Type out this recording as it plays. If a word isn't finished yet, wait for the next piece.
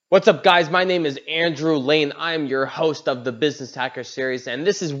What's up, guys? My name is Andrew Lane. I am your host of the Business Hacker series, and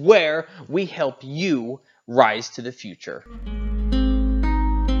this is where we help you rise to the future.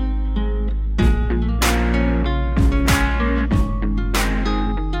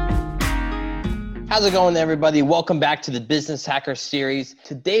 How's it going, everybody? Welcome back to the Business Hacker series.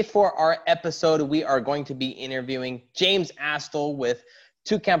 Today for our episode, we are going to be interviewing James Astle with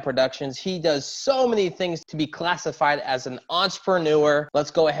Tukan Productions. He does so many things to be classified as an entrepreneur.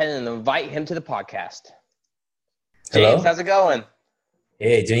 Let's go ahead and invite him to the podcast. Hello? James, how's it going?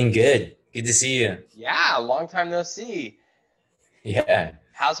 Hey, doing good. Good to see you. Yeah, long time no see. Yeah.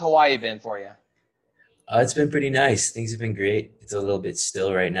 How's Hawaii been for you? It's been pretty nice. Things have been great. It's a little bit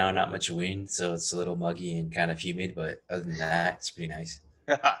still right now, not much wind, so it's a little muggy and kind of humid, but other than that, it's pretty nice.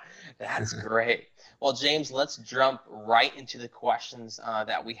 That's great. Well, James, let's jump right into the questions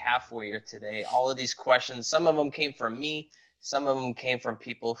that we have for you today. All of these questions, some of them came from me, some of them came from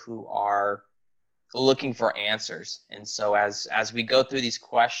people who are looking for answers. And so as we go through these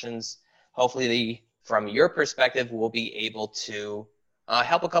questions, hopefully from your perspective, we'll be able to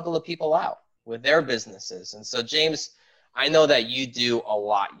help a couple of people out with their businesses. And so, James, I know that you do a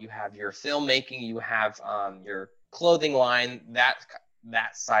lot. You have your filmmaking, you have your clothing line, that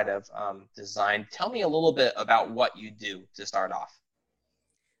side of design. Tell me a little bit about what you do to start off.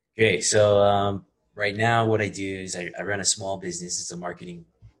 Okay, so right now what I do is I run a small business. It's a marketing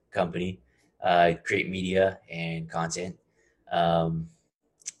company. I create media and content. I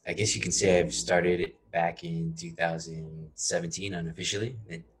guess you can say I've started it back in 2017 unofficially.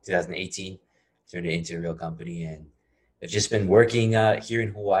 In 2018, turned it into a real company. And I've just been working here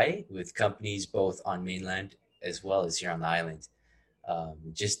in Hawaii with companies both on mainland as well as here on the island.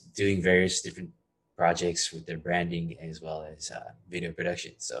 Just doing various different projects with their branding as well as video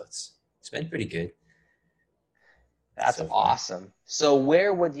production. So it's been pretty good. That's so awesome. So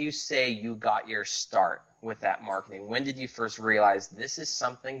where would you say you got your start with that marketing? When did you first realize this is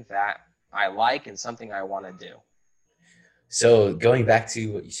something that I like and something I want to do? So going back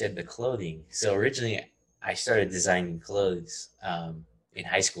to what you said, the clothing. So originally I started designing clothes in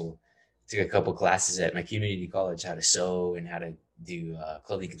high school. Took a couple classes at my community college, how to sew and how to do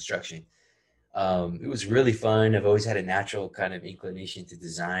clothing construction. It was really fun. I've always had a natural kind of inclination to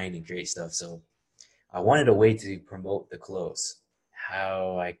design and create stuff. So I wanted a way to promote the clothes,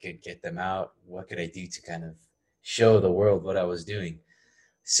 how I could get them out, what could I do to kind of show the world what I was doing.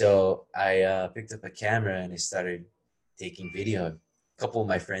 So I picked up a camera and I started taking video. A couple of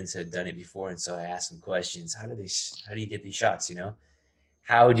my friends had done it before, and so I asked them questions. How do you get these shots, you know?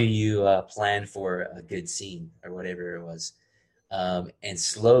 How do you plan for a good scene or whatever it was? And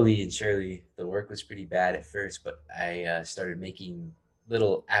slowly and surely, the work was pretty bad at first, but I started making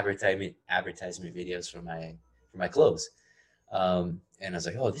little advertisement videos for my clothes. And I was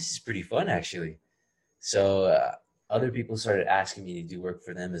like, oh, this is pretty fun, actually. So other people started asking me to do work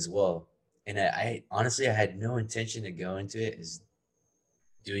for them as well. And I honestly, I had no intention to go into it as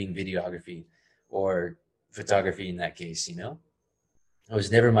doing videography or photography in that case, you know? It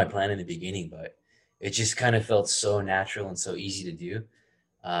was never my plan in the beginning, but it just kind of felt so natural and so easy to do.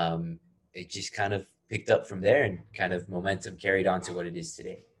 It just kind of picked up from there and kind of momentum carried on to what it is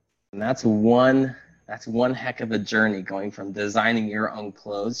today. And that's one heck of a journey, going from designing your own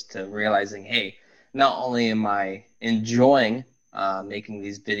clothes to realizing, hey, not only am I enjoying making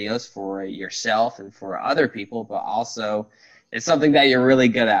these videos for yourself and for other people, but also it's something that you're really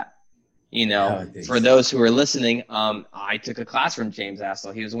good at. You know, for those who are listening, I took a class from James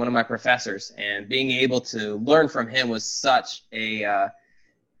Astle. He was one of my professors, and being able to learn from him was such an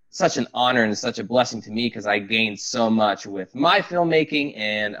honor and such a blessing to me, because I gained so much with my filmmaking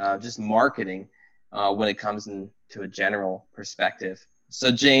and just marketing when it comes into a general perspective.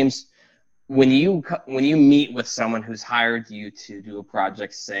 So, James, when you meet with someone who's hired you to do a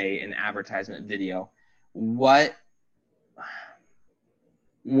project, say an advertisement video, what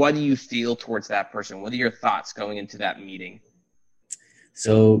do you feel towards that person? What are your thoughts going into that meeting?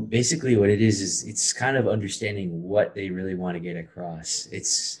 So basically what it is it's kind of understanding what they really want to get across.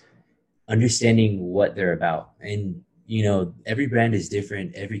 It's understanding what they're about. And, you know, every brand is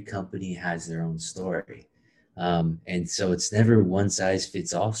different. Every company has their own story. And so it's never one size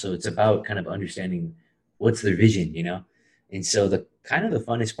fits all. So it's about kind of understanding what's their vision, you know? And so the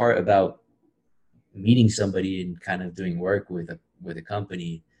funnest part about meeting somebody and kind of doing work with a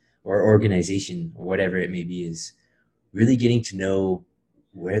company or organization or whatever it may be is really getting to know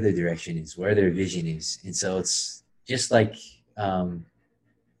where their direction is, where their vision is. And so it's just like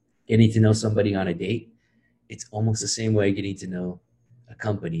getting to know somebody on a date. It's almost the same way getting to know a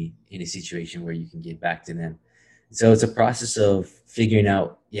company in a situation where you can get back to them. So it's a process of figuring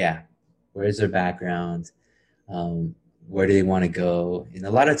out Yeah. Where is their background? Um, where do they want to go? And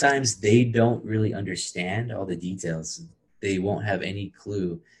a lot of times they don't really understand all the details. They won't have any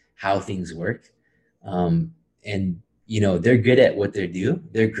clue how things work. Um, and they're good at what they do.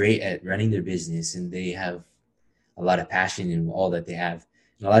 They're great at running their business, and they have a lot of passion in all that they have.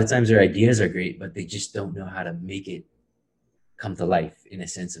 And a lot of times their ideas are great, but they just don't know how to make it come to life in a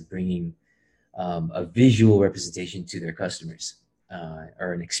sense of bringing a visual representation to their customers,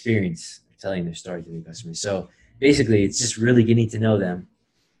 or an experience telling their story to their customers. So basically, it's just really getting to know them,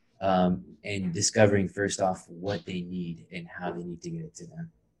 and discovering first off what they need and how they need to get it to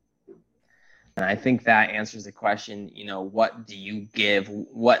them. And I think that answers the question, what do you give?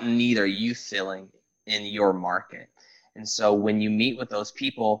 What need are you filling in your market? And so when you meet with those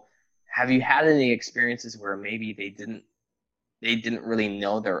people, have you had any experiences where maybe they didn't really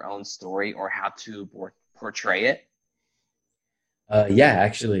know their own story or how to portray it? Yeah,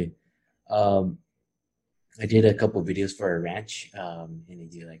 actually, um, I did a couple videos for a ranch, and they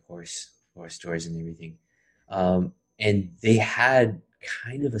do like horse tours and everything. And they had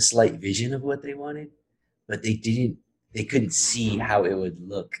kind of a slight vision of what they wanted, but they couldn't see how it would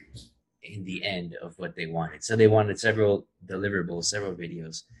look in the end of what they wanted. So they wanted several deliverables, several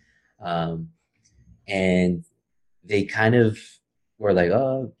videos, um, and they kind of were like,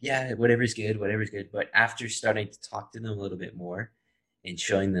 "Oh yeah, whatever's good, whatever's good." But after starting to talk to them a little bit more and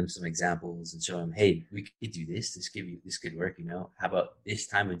showing them some examples and showing them, "Hey, we could do this. This could work. How about this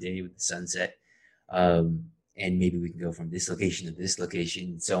time of day with the sunset?" And maybe we can go from this location to this location,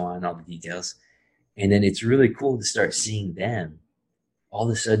 and so on, all the details. And then it's really cool to start seeing them all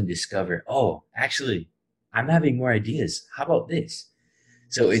of a sudden discover, oh, actually, I'm having more ideas. How about this?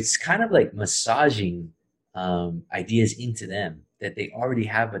 So it's kind of like massaging ideas into them that they already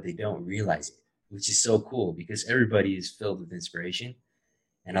have, but they don't realize it, which is so cool because everybody is filled with inspiration.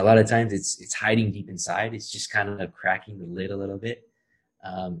 And a lot of times it's hiding deep inside. It's just kind of cracking the lid a little bit,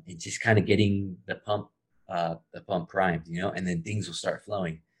 and just kind of getting the pump primed, and then things will start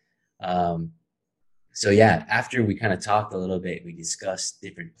flowing. Um, so yeah, after we kind of talked a little bit, we discussed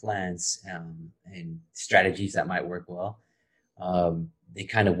different plans, and strategies that might work well. They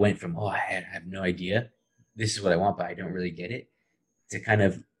kind of went from, oh, I have no idea, this is what I want, but I don't really get it, to kind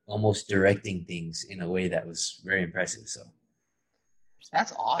of almost directing things in a way that was very impressive. So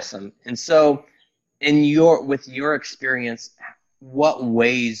That's awesome. And so with your experience, what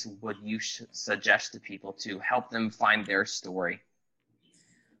ways would you suggest to people to help them find their story?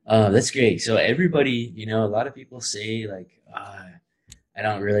 that's great. So everybody, a lot of people say like, I'm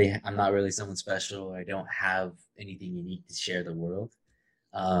not really someone special. I don't have anything unique to share the world.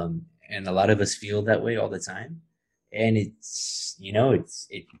 And a lot of us feel that way all the time. And it's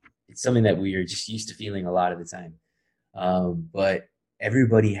something that we are just used to feeling a lot of the time. But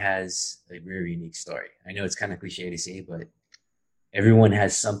everybody has a very unique story. I know it's kind of cliche to say, but everyone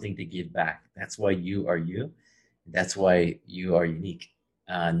has something to give back. That's why you are you. That's why you are unique.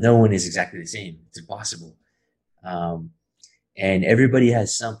 No one is exactly the same. It's impossible. Um, and everybody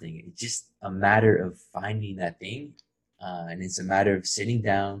has something. It's just a matter of finding that thing, and it's a matter of sitting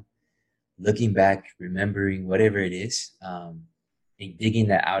down, looking back, remembering whatever it is, and digging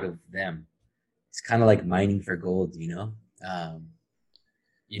that out of them. It's kind of like mining for gold. Um,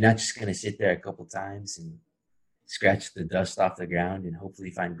 you're not just gonna sit there a couple times and scratch the dust off the ground and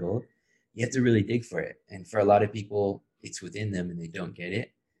hopefully find gold. You have to really dig for it. And for a lot of people, it's within them and they don't get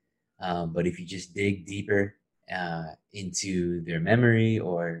it. But if you just dig deeper into their memory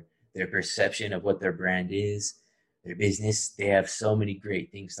or their perception of what their brand is, their business, they have so many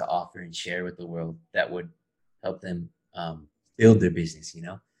great things to offer and share with the world that would help them build their business,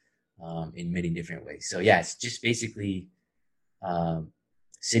 in many different ways. So, yeah, it's just basically um,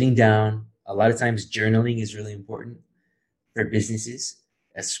 sitting down. A lot of times, journaling is really important for businesses.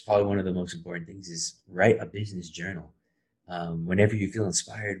 That's probably one of the most important things is write a business journal. Whenever you feel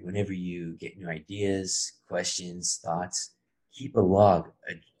inspired, whenever you get new ideas, questions, thoughts, keep a log,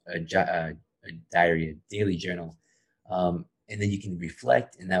 a diary, a daily journal. And then you can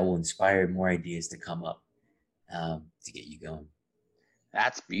reflect, and that will inspire more ideas to come up, to get you going.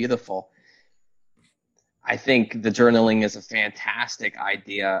 That's beautiful. I think the journaling is a fantastic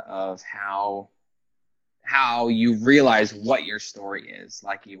idea of how you realize what your story is,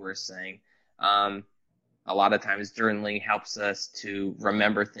 like you were saying. Um, a lot of times, journaling helps us to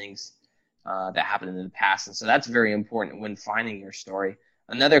remember things that happened in the past, and so that's very important when finding your story.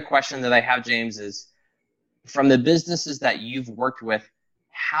 Another question that I have, James, is from the businesses that you've worked with,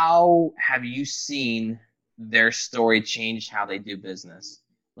 how have you seen their story change how they do business?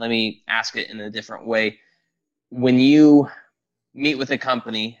 Let me ask it in a different way. When you meet with a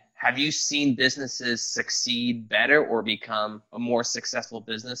company, have you seen businesses succeed better or become a more successful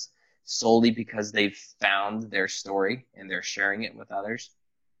business solely because they've found their story and they're sharing it with others?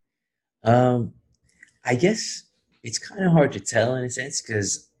 Um, I guess it's kind of hard to tell in a sense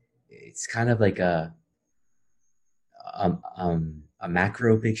because it's kind of like a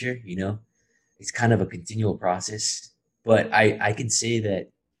macro picture, you know. It's kind of a continual process. But I can say that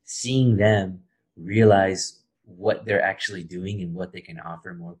seeing them realize what they're actually doing and what they can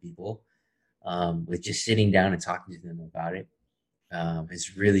offer more people, with just sitting down and talking to them about it,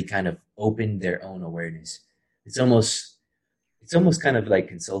 has really kind of opened their own awareness. It's almost it's almost kind of like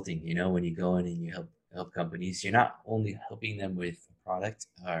consulting, you know, when you go in and you help companies, you're not only helping them with a product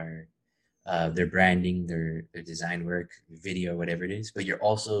or their branding, their design work, video, whatever it is, but you're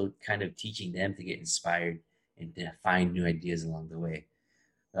also kind of teaching them to get inspired and to find new ideas along the way.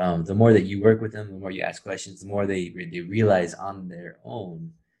 The more that you work with them, the more you ask questions, the more they realize on their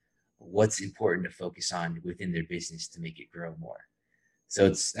own what's important to focus on within their business to make it grow more. So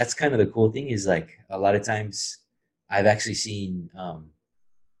that's kind of the cool thing is like a lot of times I've actually seen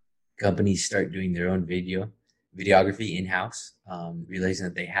companies start doing their own videography in house, realizing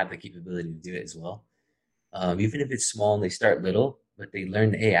that they have the capability to do it as well. Even if it's small and they start little, but they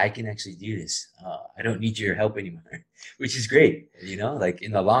learn, hey, I can actually do this. I don't need your help anymore, which is great. You know, like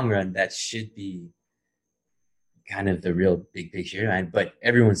in the long run, that should be kind of the real big picture. But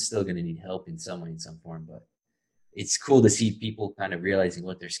everyone's still going to need help in some way, in some form. But it's cool to see people kind of realizing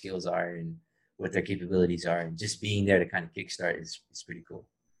what their skills are and what their capabilities are, and just being there to kind of kickstart is pretty cool.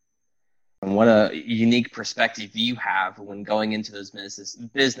 And what a unique perspective you have when going into those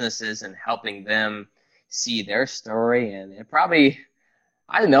businesses and helping them see their story. And it probably,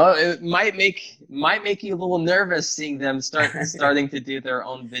 I don't know, it might make you a little nervous seeing them starting to do their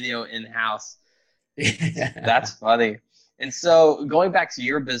own video in house. That's funny. And so, going back to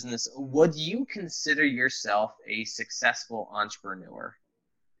your business, would you consider yourself a successful entrepreneur?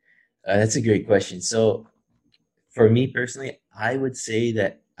 That's a great question. So, for me personally, I would say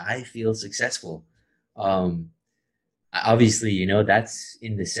that I feel successful. Um, Obviously, you know, that's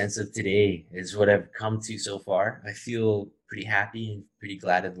in the sense of today is what I've come to so far. I feel pretty happy and pretty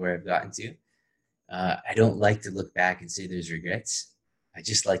glad of where I've gotten to. I don't like to look back and say there's regrets. I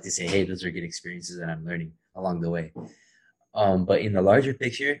just like to say, hey, those are good experiences that I'm learning along the way. But in the larger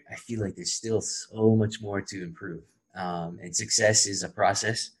picture, I feel like there's still so much more to improve. And success is a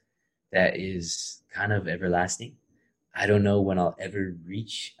process that is kind of everlasting. I don't know when I'll ever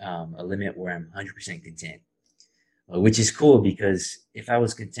reach a limit where I'm 100% content, which is cool because if I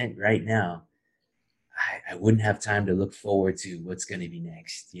was content right now, I wouldn't have time to look forward to what's going to be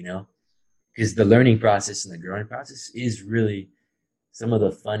next, you know? Because the learning process and the growing process is really some of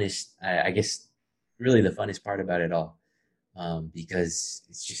the funnest, I guess, really the funnest part about it all. Because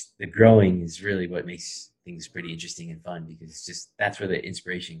it's just the growing is really what makes things pretty interesting and fun because it's just that's where the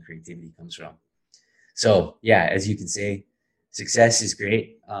inspiration and creativity comes from. So yeah, as you can say, success is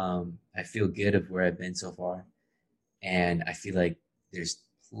great. I feel good of where I've been so far, and I feel like there's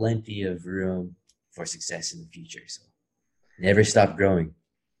plenty of room for success in the future. So never stop growing.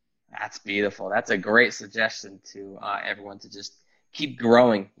 That's beautiful. That's a great suggestion to everyone to just keep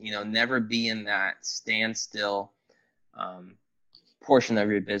growing. Never be in that standstill um, portion of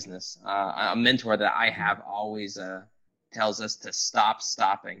your business. A mentor that I have always tells us to stop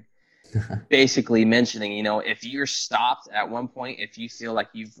stopping. Basically mentioning, if you're stopped at one point, if you feel like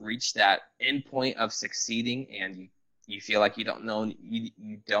you've reached that end point of succeeding and you feel like you don't know,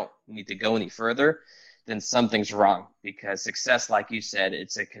 you don't need to go any further, then something's wrong because success, like you said,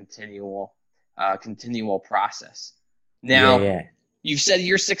 it's a continual process. Yeah, Now, yeah. you've said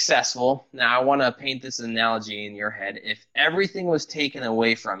you're successful. Now, I want to paint this analogy in your head. If everything was taken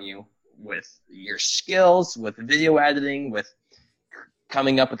away from you with your skills, with video editing, with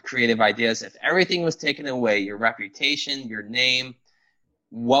coming up with creative ideas, if everything was taken away, your reputation, your name,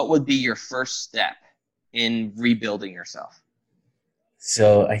 what would be your first step in rebuilding yourself?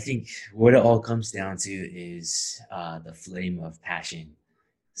 So I think what it all comes down to is the flame of passion.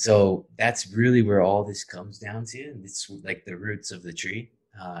 So that's really where all this comes down to. It's like the roots of the tree.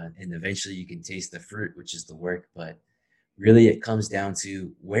 And eventually you can taste the fruit, which is the work. But really it comes down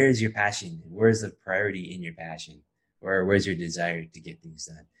to where's your passion? Where's the priority in your passion? Or where's your desire to get things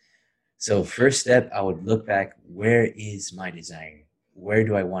done? So first step, I would look back, where is my desire? Where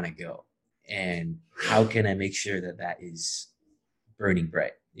do I want to go? And how can I make sure that that is burning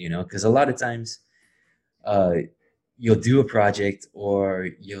bright? You know, because a lot of times uh, you'll do a project or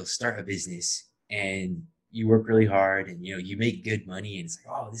you'll start a business and you work really hard and you know you make good money and it's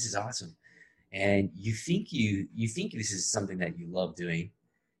like, oh, this is awesome. and you think this is something that you love doing,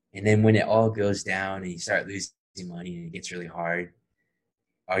 and then when it all goes down and you start losing money and it gets really hard,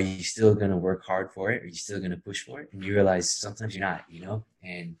 are you still going to work hard for it? Are you still going to push for it? And you realize sometimes you're not, you know,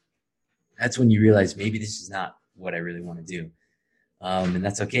 and that's when you realize maybe this is not what I really want to do. And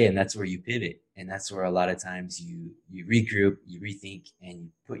that's okay. And that's where you pivot. And that's where a lot of times you regroup, you rethink, and you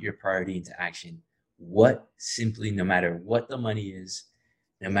put your priority into action. What simply, no matter what the money is,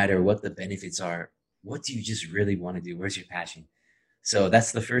 no matter what the benefits are, what do you just really want to do? Where's your passion? So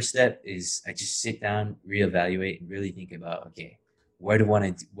that's the first step. Is I just sit down, reevaluate, and really think about, okay, where do I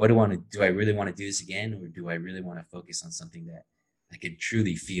want to? What do I want to? Do I really want to do this again, or do I really want to focus on something that I can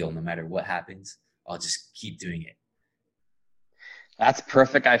truly feel, no matter what happens? I'll just keep doing it. That's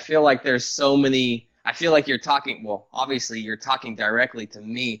perfect. I feel like there's so many. I feel like you're talking, well, obviously you're talking directly to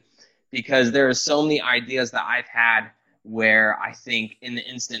me because there are so many ideas that I've had where I think in the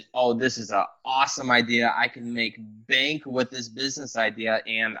instant, oh, this is an awesome idea. I can make bank with this business idea.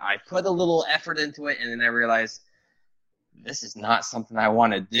 And I put a little effort into it. And then I realize this is not something I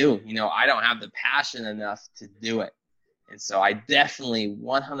want to do. I don't have the passion enough to do it. And so I definitely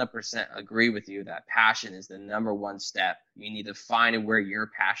 100% agree with you that passion is the number one step. You need to find where your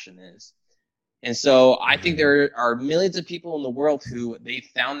passion is. And so I think Mm-hmm. there are millions of people in the world who they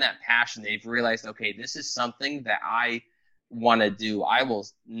found that passion. They've realized, okay, this is something that I want to do. I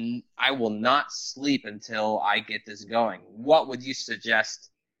will not sleep until I get this going. What would you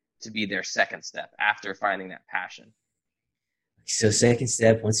suggest to be their second step after finding that passion? So second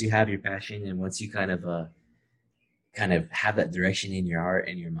step, once you have your passion and once you kind of have that direction in your heart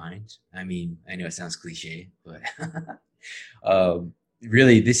and your mind. I mean, I know it sounds cliche, but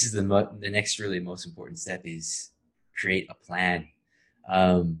really, this is the next really most important step is create a plan.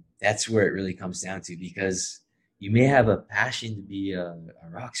 That's where it really comes down to because you may have a passion to be a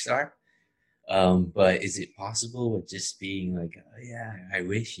rock star, but is it possible with just being like, oh, yeah, I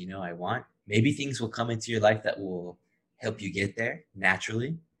wish, I want? Maybe things will come into your life that will help you get there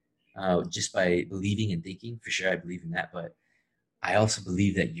naturally, just by believing and thinking. For sure, I believe in that. But I also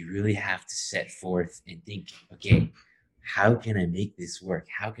believe that you really have to set forth and think, okay, how can I make this work?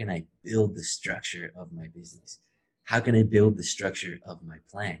 How can I build the structure of my business? How can I build the structure of my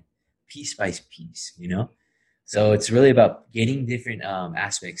plan piece by piece? So it's really about getting different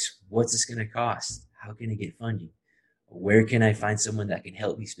aspects. What's this going to cost? How can I get funding? Where can I find someone that can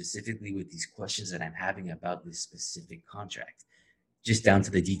help me specifically with these questions that I'm having about this specific contract? Just down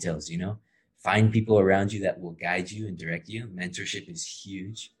to the details. Find people around you that will guide you and direct you. Mentorship is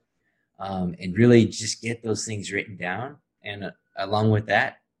huge. And really just get those things written down. And along with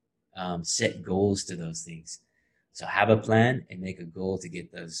that, set goals to those things. So have a plan and make a goal to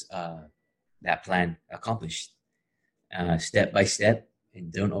get that plan accomplished, step by step,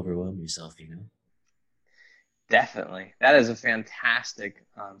 and don't overwhelm yourself. Definitely. That is a fantastic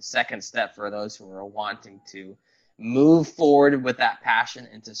second step for those who are wanting to move forward with that passion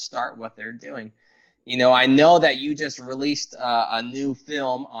and to start what they're doing. I know that you just released a new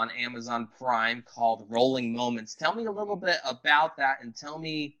film on Amazon Prime called Rolling Moments. Tell me a little bit about that and tell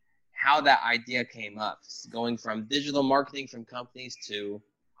me how that idea came up, going from digital marketing from companies to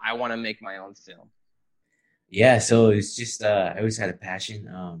I want to make my own film. Yeah, so it's just I always had a passion,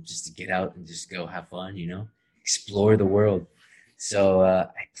 just to get out and just go have fun, explore the world. So I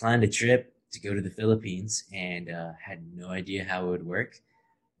planned a trip to go to the Philippines and had no idea how it would work,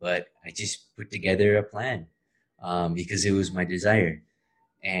 but I just put together a plan, because it was my desire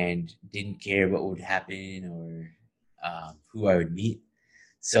and didn't care what would happen or who I would meet.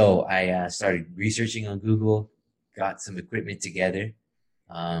 So I started researching on Google, got some equipment together.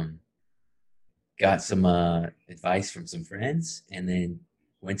 Um, got some advice from some friends, and then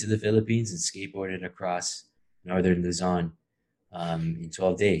went to the Philippines and skateboarded across northern Luzon, in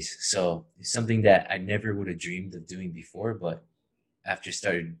 12 days. So it's something that I never would have dreamed of doing before, but after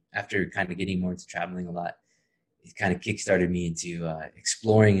kind of getting more into traveling a lot, it kind of kickstarted me into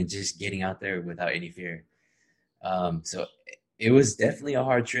exploring and just getting out there without any fear. So it was definitely a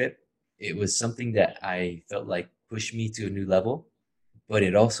hard trip. It was something that I felt like pushed me to a new level, but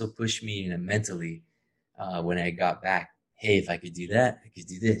it also pushed me in a mentally, when I got back. Hey, if I could do that, I could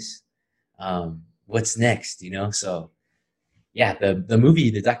do this. What's next? So yeah, the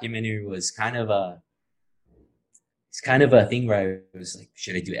movie, the documentary was kind of a thing where I was like,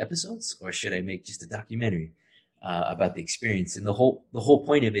 should I do episodes or should I make just a documentary about the experience? And the whole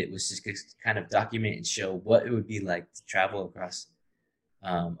point of it was just to kind of document and show what it would be like to travel across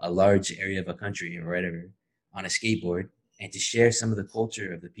a large area of a country or whatever on a skateboard, and to share some of the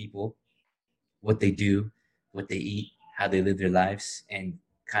culture of the people, what they do, what they eat, how they live their lives, and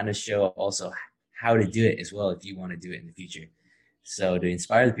kind of show also how to do it as well if you want to do it in the future. So to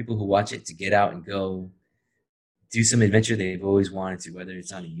inspire the people who watch it to get out and go do some adventure they've always wanted to, whether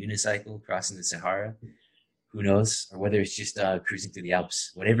it's on a unicycle crossing the Sahara, who knows, or whether it's just cruising through the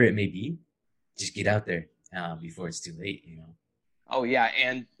Alps, whatever it may be, just get out there before it's too late, you know. Oh yeah,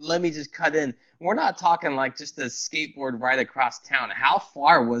 and let me just cut in. We're not talking like just a skateboard ride across town. How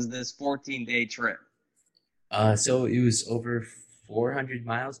far was this 14-day trip? So it was over 400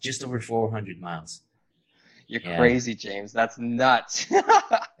 miles, just over 400 miles. You're Yeah. crazy, James. That's nuts.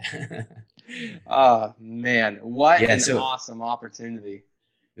 Oh man, what Yeah. an So awesome opportunity.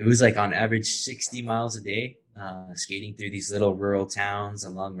 it was like on average 60 miles a day, skating through these little rural towns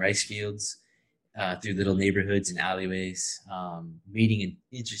along rice fields, through little neighborhoods and alleyways, meeting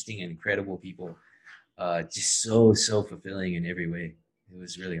interesting and incredible people. Just so fulfilling in every way. It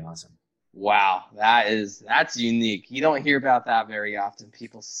was really awesome. Wow, that's unique. You don't hear about that very often.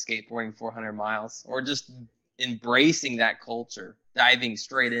 People skateboarding 400 miles or just embracing that culture, diving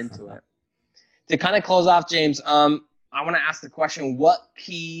straight into it. To kind of close off, James, I want to ask the question,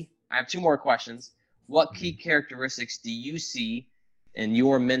 I have two more questions. What key characteristics do you see in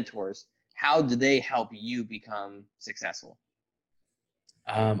your mentors? How do they help you become successful?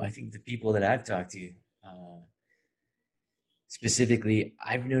 I think the people that I've talked to, uh, specifically,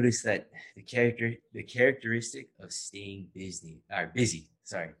 I've noticed that the characteristic of staying busy,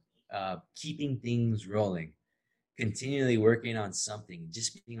 keeping things rolling, continually working on something,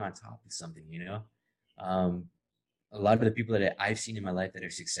 just being on top of something, you know. Um, a lot of the people that I've seen in my life that are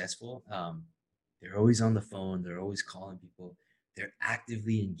successful, they're always on the phone, they're always calling people, they're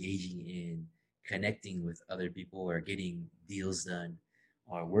actively engaging in connecting with other people or getting deals done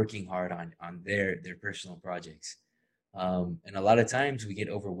or working hard on their personal projects. And a lot of times we get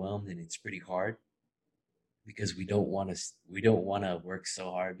overwhelmed and it's pretty hard because we don't want to work so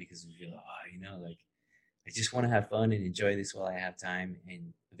hard because we feel, like I just want to have fun and enjoy this while I have time,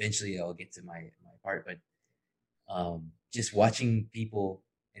 and eventually I'll get to my part. But just watching people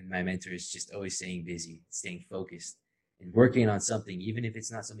and my mentors just always staying busy, staying focused, and working on something, even if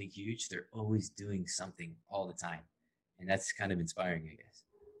it's not something huge, they're always doing something all the time, and that's kind of inspiring, I guess.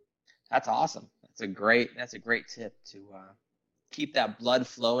 That's awesome. That's a great tip to keep that blood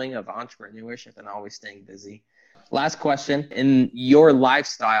flowing of entrepreneurship and always staying busy. Last question. In your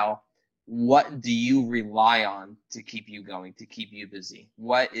lifestyle, what do you rely on to keep you going, to keep you busy?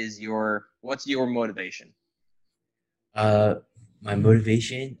 What's your motivation? Uh, my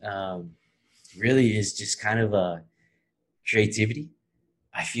motivation really is just kind of a creativity.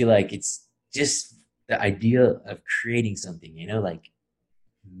 I feel like it's just the idea of creating something, like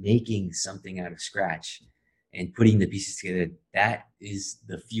making something out of scratch and putting the pieces together. That is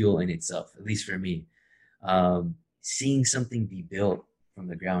the fuel in itself, at least for me. Seeing something be built from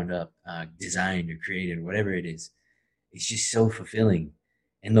the ground up, designed or created, or whatever it is, it's just so fulfilling.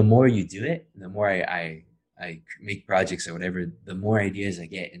 And the more you do it, the more I make projects or whatever, the more ideas I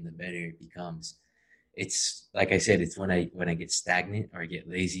get and the better it becomes. It's like I said, it's when I get stagnant or I get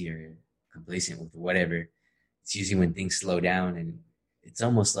lazy or complacent with whatever, it's usually when things slow down, and it's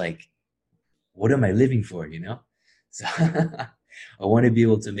almost like, what am I living for, So I want to be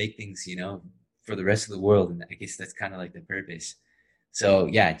able to make things, for the rest of the world. And I guess that's kind of like the purpose. So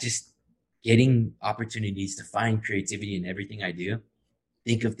yeah, just getting opportunities to find creativity in everything I do.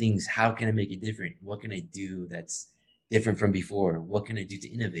 Think of things, how can I make it different? What can I do that's different from before? What can I do to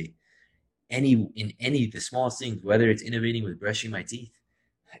innovate? In any of the smallest things, whether it's innovating with brushing my teeth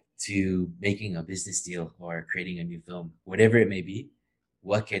to making a business deal or creating a new film, whatever it may be,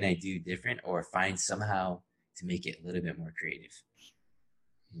 what can I do different or find somehow to make it a little bit more creative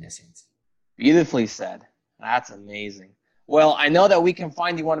in that sense? Beautifully said. That's amazing. Well, I know that we can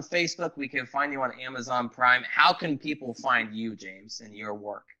find you on Facebook. We can find you on Amazon Prime. How can people find you, James, and your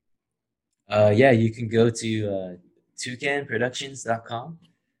work? Yeah, you can go to tukanproductions.com.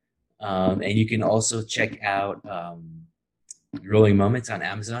 And you can also check out Rolling Moments on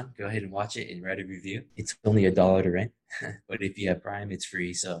Amazon. Go ahead and watch it and write a review. It's only $1 to rent, but if you have Prime, it's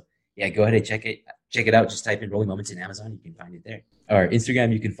free. So yeah, go ahead and check it. Check it out. Just type in Rolling Moments in Amazon. You can find it there. Or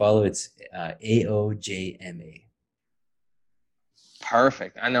Instagram, you can follow. It's AOJMA.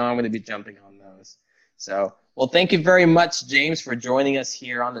 Perfect. I know I'm going to be jumping on those. So, well, thank you very much, James, for joining us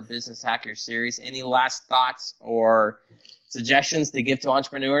here on the Business Hacker Series. Any last thoughts or suggestions to give to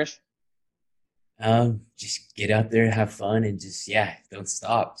entrepreneurs? Just get out there, have fun, and just don't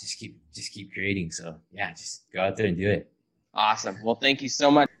stop. Just keep creating. So yeah, just go out there and do it. Awesome. Well, thank you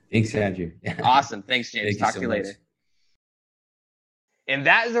so much. Thanks, Andrew. Awesome. Thanks, James. Thank you Talk so to you much. later. And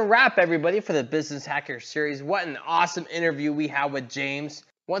that is a wrap, everybody, for the Business Hacker Series. What an awesome interview we had with James.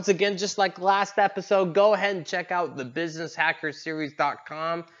 Once again, just like last episode, go ahead and check out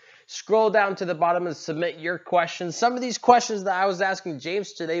thebusinesshackerseries.com. Scroll down to the bottom and submit your questions. Some of these questions that I was asking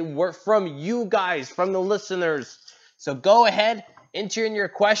James today were from you guys, from the listeners. So go ahead, enter in your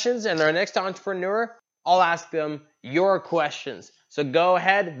questions, and our next entrepreneur, I'll ask them your questions. So go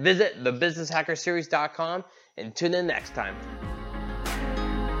ahead, visit thebusinesshackerseries.com, and tune in next time.